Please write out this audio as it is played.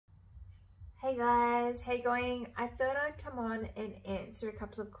Hey guys, how you going? I thought I'd come on and answer a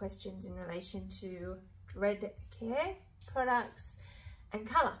couple of questions in relation to dread care products and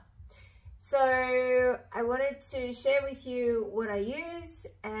colour. So I wanted to share with you what I use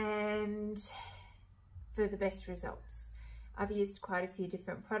and for the best results. I've used quite a few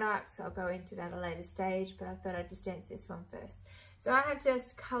different products. I'll go into that at a later stage, but I thought I'd just answer this one first. So I have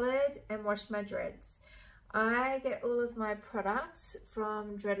just coloured and washed my dreads. I get all of my products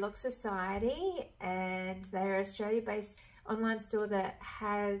from Dreadlock Society, and they're an Australia-based online store that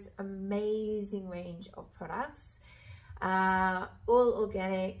has amazing range of products, all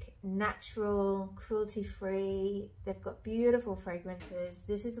organic, natural, cruelty-free. They've got beautiful fragrances.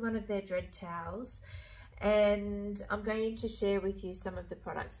 This is one of their dread towels, and I'm going to share with you some of the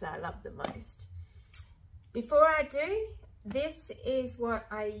products that I love the most. Before I do, this is what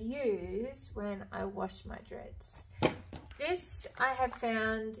I use when I wash my dreads. This I have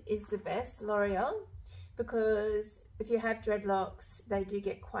found is the best, L'Oreal, because if you have dreadlocks, they do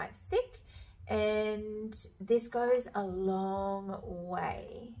get quite thick, and this goes a long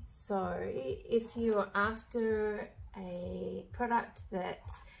way. So if you're after a product that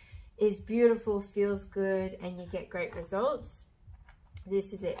is beautiful, feels good, and you get great results,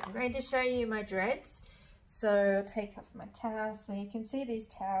 this is it. I'm going to show you my dreads. So I'll take off my towel. So you can see these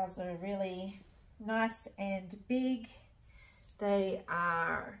towels are really nice and big. They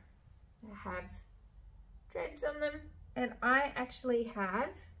have dreads on them, and I actually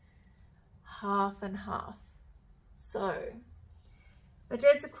have half and half. So my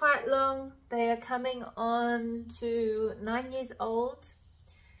dreads are quite long. They are coming on to 9 years old,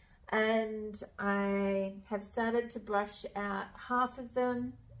 and I have started to brush out half of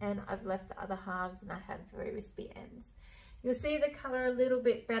them, and I've left the other halves, and I have very wispy ends. You'll see the color a little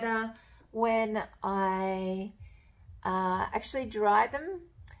bit better when I actually dry them.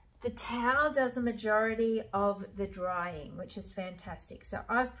 The towel does a majority of the drying, which is fantastic. So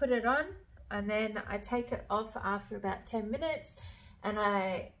I've put it on, and then I take it off after about 10 minutes, and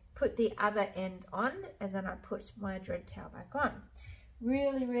I put the other end on, and then I put my dread towel back on.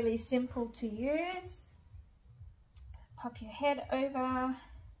 Really, really simple to use. Pop your head over.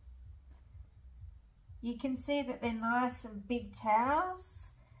 You can see that they're nice and big towels.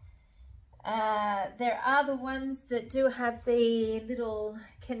 There are the ones that do have the little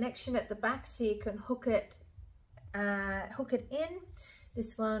connection at the back, so you can hook it in.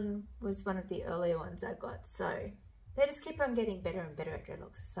 This one was one of the earlier ones I got, so they just keep on getting better and better at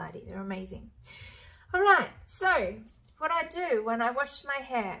Dreadlock Society. They're amazing. All right, so what I do when I wash my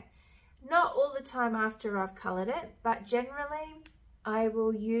hair, not all the time after I've coloured it, but generally I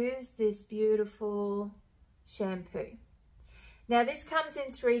will use this beautiful shampoo. Now this comes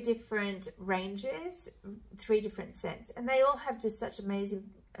in 3 different ranges, 3 different scents, and they all have just such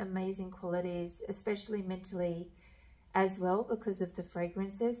amazing qualities, especially mentally as well, because of the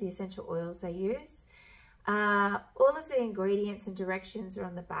fragrances, the essential oils they use. All of the ingredients and directions are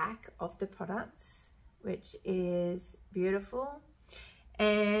on the back of the products, which is beautiful,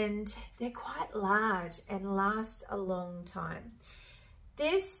 and they're quite large and last a long time.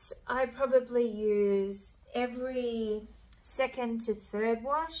 This I probably use every 2nd to 3rd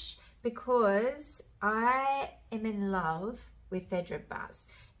wash, because I am in love with their dread bars.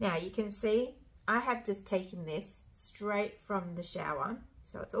 Now you can see I have just taken this straight from the shower,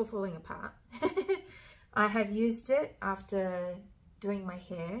 so it's all falling apart. I have used it after doing my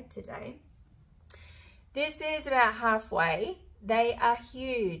hair today. This is about halfway. They are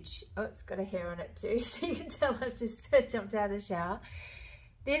huge. Oh, it's got a hair on it too, so you can tell I've just jumped out of the shower.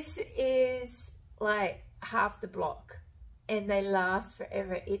 This is like half the block, and they last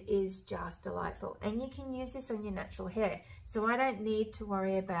forever. It is just delightful, and you can use this on your natural hair, so I don't need to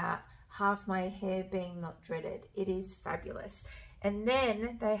worry about half my hair being not dreaded. It is fabulous. And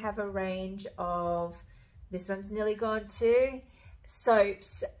then they have a range of, this one's nearly gone too,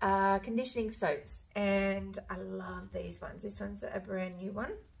 soaps, conditioning soaps, and I love these ones. This one's a brand new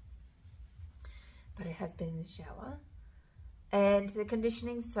one, but it has been in the shower. And the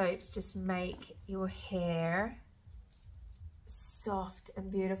conditioning soaps just make your hair soft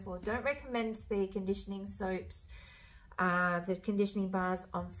and beautiful. Don't recommend the conditioning soaps, the conditioning bars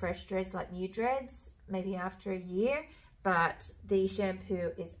on fresh dreads like new dreads, maybe after a year, but the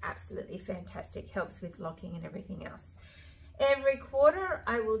shampoo is absolutely fantastic. Helps with locking and everything else. Every quarter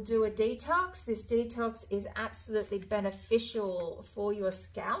I will do a detox. This detox is absolutely beneficial for your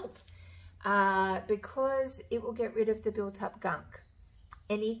scalp, because it will get rid of the built-up gunk.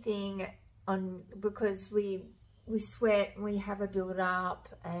 Anything on, because we sweat, we have a build-up,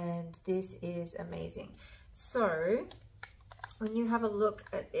 and this is amazing. So when you have a look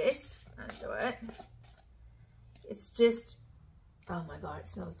at this, undo it. It's just, oh my God, it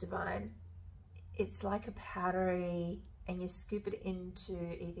smells divine. It's like a powdery, and you scoop it into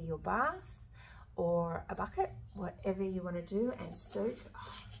either your bath or a bucket, whatever you want to do, and soak.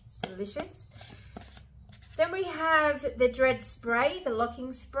 Oh, it's delicious. Then we have the Dread spray, the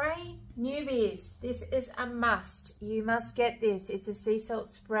locking spray. Newbies, this is a must. You must get this. It's a sea salt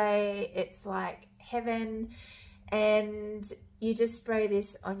spray. It's like heaven, and you just spray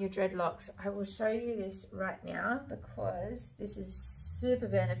this on your dreadlocks. I will show you this right now because this is super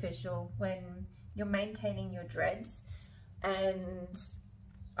beneficial when you're maintaining your dreads, and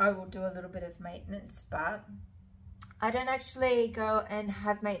I will do a little bit of maintenance, but I don't actually go and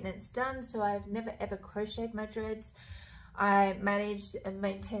have maintenance done, so I've never ever crocheted my dreads. I manage and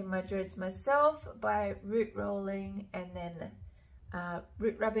maintain my dreads myself by root rolling and then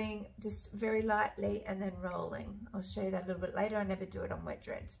root rubbing just very lightly and then rolling. I'll show you that a little bit later. I never do it on wet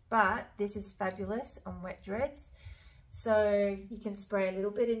dreads, but this is fabulous on wet dreads. So you can spray a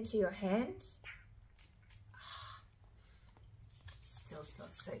little bit into your hand. Still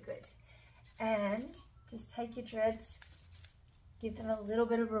smells so good. And just take your dreads, give them a little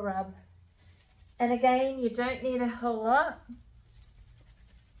bit of a rub. And again, you don't need a whole lot.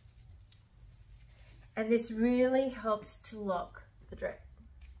 And this really helps to lock the dread.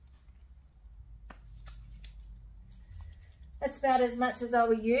 That's about as much as I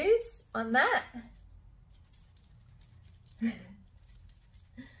will use on that.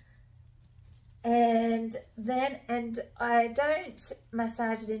 And I don't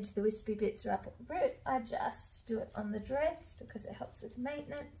massage it into the wispy bits right at the root. I just do it on the dreads because it helps with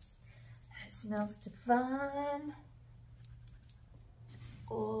maintenance. It smells divine. That's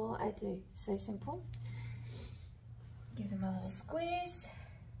all I do. So simple. Give them a little squeeze.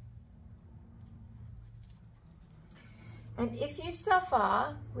 And if you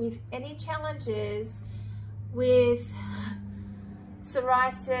suffer with any challenges with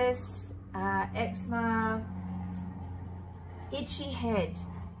psoriasis, eczema, itchy head,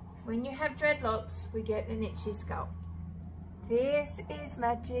 when you have dreadlocks, we get an itchy scalp. This is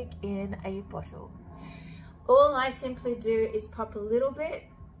magic in a bottle. All I simply do is pop a little bit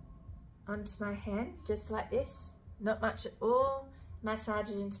onto my hand, just like this, not much at all, massage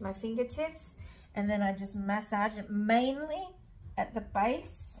it into my fingertips, and then I just massage it mainly at the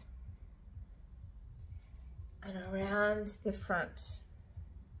base and around the front.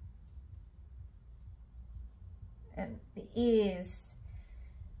 And the ears,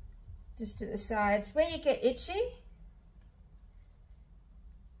 just to the sides where you get itchy.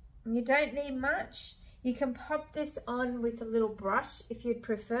 And you don't need much. You can pop this on with a little brush if you'd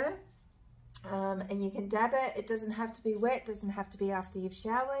prefer, and you can dab it. It doesn't have to be wet, doesn't have to be after you've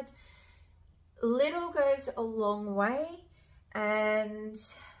showered. Little goes a long way, and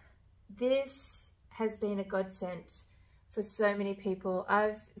this has been a godsend for so many people.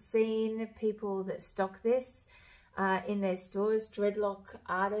 I've seen people that stock this in their stores. Dreadlock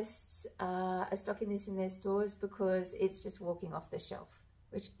artists are stocking this in their stores because it's just walking off the shelf,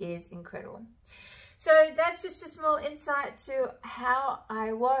 which is incredible. So that's just a small insight to how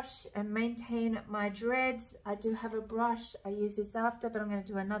I wash and maintain my dreads. I do have a brush. I use this after, but I'm going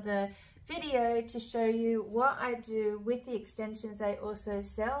to do another video to show you what I do with the extensions I also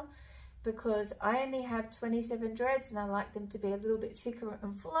sell, because I only have 27 dreads and I like them to be a little bit thicker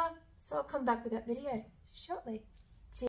and fuller. So I'll come back with that video shortly.